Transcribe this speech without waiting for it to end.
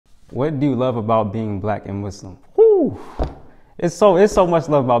What do you love about being black and Muslim? Whew. It's so much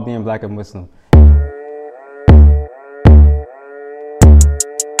love about being black and Muslim.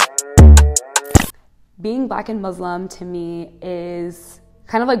 Being black and Muslim to me is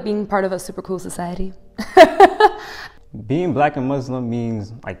kind of like being part of a super cool society. Being black and Muslim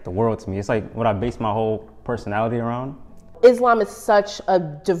means like the world to me. It's like what I base my whole personality around. Islam is such a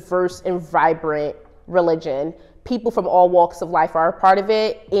diverse and vibrant religion. People from all walks of life are a part of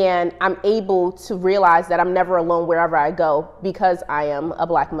it, and I'm able to realize that I'm never alone wherever I go because I am a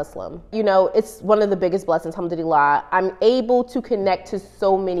black Muslim. You know, it's one of the biggest blessings, alhamdulillah. I'm able to connect to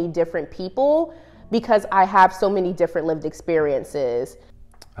so many different people because I have so many different lived experiences.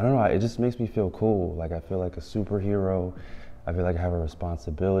 I don't know, it just makes me feel cool. Like I feel like a superhero. I feel like I have a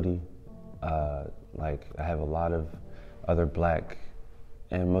responsibility. Like I have a lot of other black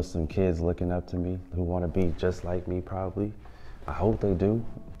and Muslim kids looking up to me who want to be just like me probably. I hope they do.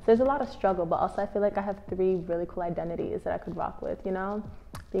 There's a lot of struggle, but also I feel like I have 3 really cool identities that I could rock with, you know?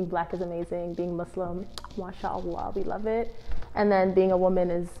 Being black is amazing, being Muslim, mashallah, we love it. And then being a woman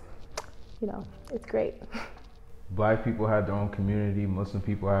is, you know, it's great. Black people have their own community, Muslim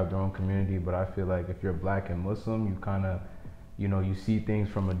people have their own community, but I feel like if you're black and Muslim, you kind of, you know, you see things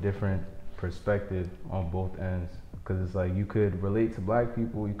from a different perspective on both ends. Because it's like you could relate to black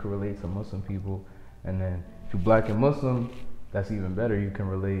people, you could relate to Muslim people, and then if you're black and Muslim, that's even better. You can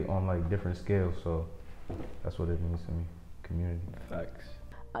relate on like different scales. So that's what it means to me, community. Facts.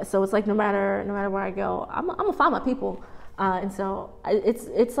 So it's like no matter where I go, I'm gonna find my people, and so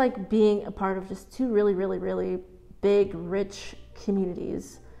it's like being a part of just 2 really big, rich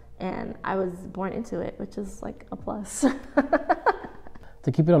communities, and I was born into it, which is like a plus.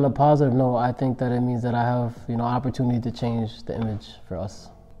 To keep it on a positive note, I think that it means that I have, opportunity to change the image for us.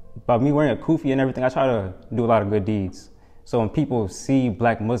 By me wearing a kufi and everything, I try to do a lot of good deeds. So when people see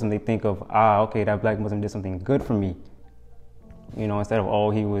black Muslim, they think of, okay, that black Muslim did something good for me. Instead of,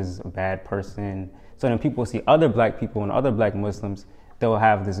 oh, he was a bad person. So then people see other black people and other black Muslims, they'll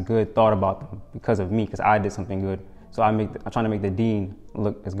have this good thought about them because of me, because I did something good. So I'm trying to make the deen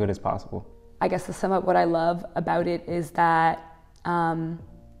look as good as possible. I guess to sum up what I love about it is that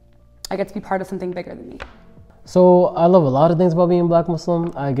I get to be part of something bigger than me. So I love a lot of things about being black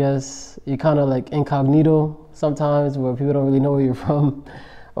Muslim. I guess you're kind of like incognito sometimes, where people don't really know where you're from,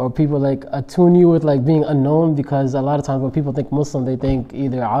 or people like attune you with like being unknown, because a lot of times when people think Muslim, they think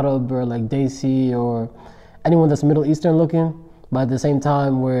either Arab or like Desi or anyone that's Middle Eastern looking. But at the same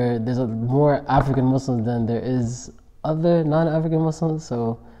time, where there's more African Muslims than there is other non-African Muslims.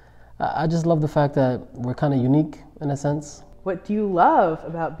 So I just love the fact that we're kind of unique in a sense. What do you love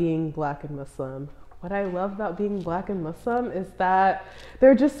about being black and Muslim? What I love about being black and Muslim is that there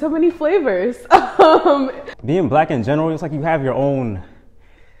are just so many flavors. Being black in general, it's like you have your own,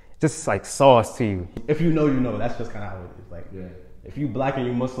 just like sauce to you. If you know, you know. That's just kind of how it is. Like, if you black and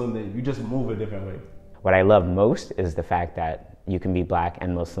you Muslim, then you just move a different way. What I love most is the fact that you can be black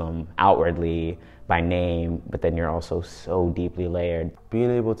and Muslim outwardly by name, but then you're also so deeply layered. Being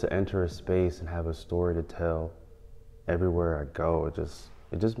able to enter a space and have a story to tell everywhere I go,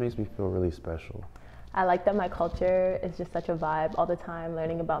 it just makes me feel really special. I like that my culture is just such a vibe all the time,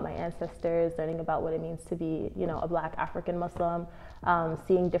 learning about my ancestors, learning about what it means to be, a black African Muslim,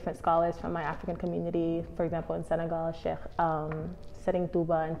 seeing different scholars from my African community, for example, in Senegal, Sheikh Sering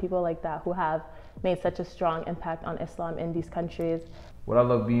Touba, and people like that who have made such a strong impact on Islam in these countries. What I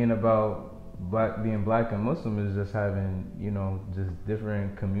love being black and Muslim is just having, just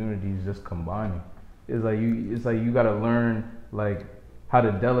different communities just combining. It's like you gotta learn like how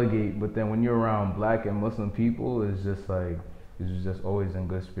to delegate, but then when you're around black and Muslim people, it's just always in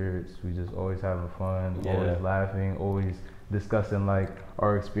good spirits. We just always having fun, always laughing, always discussing like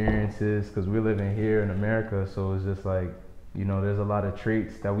our experiences, because we're living here in America, so it's just like, there's a lot of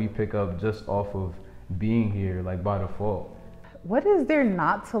traits that we pick up just off of being here, like by default. What is there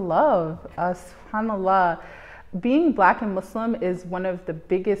not to love? SubhanAllah. Being black and Muslim is one of the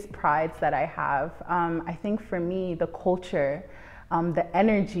biggest prides that I have. I think for me, the culture, the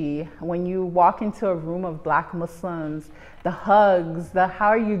energy, when you walk into a room of black Muslims, the hugs, the how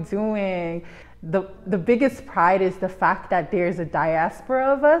are you doing? The biggest pride is the fact that there's a diaspora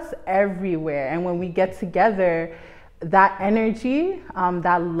of us everywhere. And when we get together, that energy,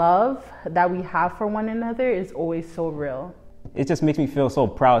 that love that we have for one another is always so real. It just makes me feel so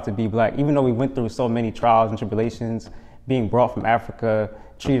proud to be black, even though we went through so many trials and tribulations, being brought from Africa,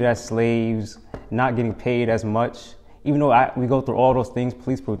 treated as slaves, not getting paid as much. Even though we go through all those things,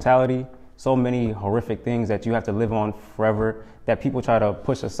 police brutality, so many horrific things that you have to live on forever, that people try to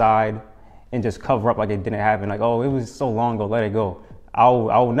push aside and just cover up like it didn't happen. Like, oh, it was so long ago, let it go. I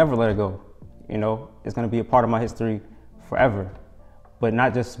will never let it go. You know, it's going to be a part of my history forever. But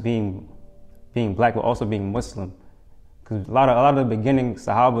not just being black, but also being Muslim. Because a lot of the beginning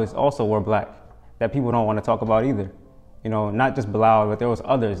Sahabas also were black that people don't want to talk about either. You know, not just Bilal, but there was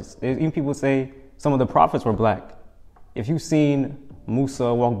others. Even people say some of the prophets were black. If you've seen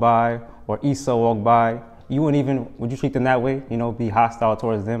Musa walk by or Isa walk by, would you treat them that way? You know, be hostile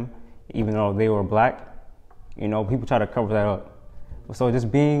towards them, even though they were black? You know, people try to cover that up. So just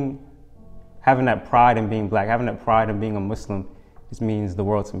having that pride in being black, having that pride in being a Muslim, just means the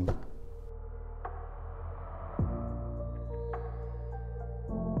world to me.